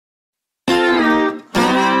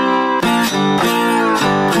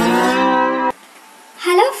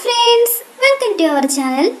to our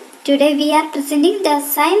channel. Today we are presenting the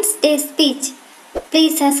Science Day speech.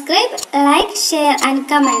 Please subscribe, like, share and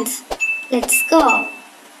comments. Let's go.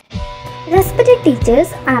 Respected teachers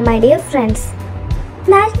and my dear friends,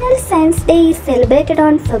 National Science Day is celebrated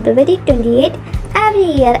on February 28 every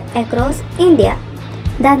year across India.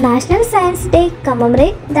 The National Science Day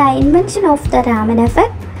commemorates the invention of the Raman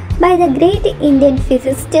effect by the great Indian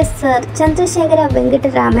physicist Sir Chandrasekhara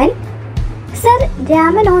Venkata Raman. Sir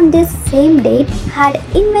Raman on this same date had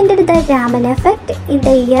invented the Raman effect in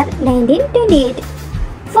the year 1928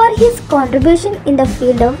 for his contribution in the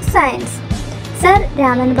field of science. Sir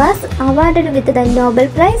Raman was awarded with the Nobel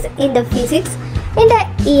Prize in the Physics in the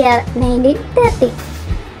year 1930.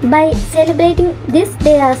 By celebrating this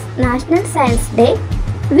day as National Science Day,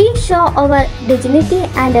 we show our dignity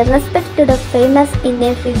and respect to the famous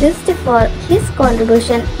Indian physicist for his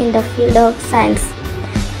contribution in the field of science.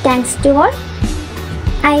 Thanks to all.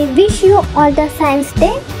 I wish you all the Science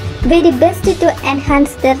Day very best to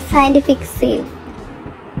enhance their scientific zeal.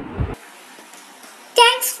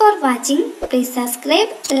 Thanks for watching. Please subscribe,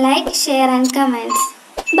 like, share and comments.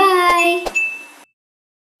 Bye.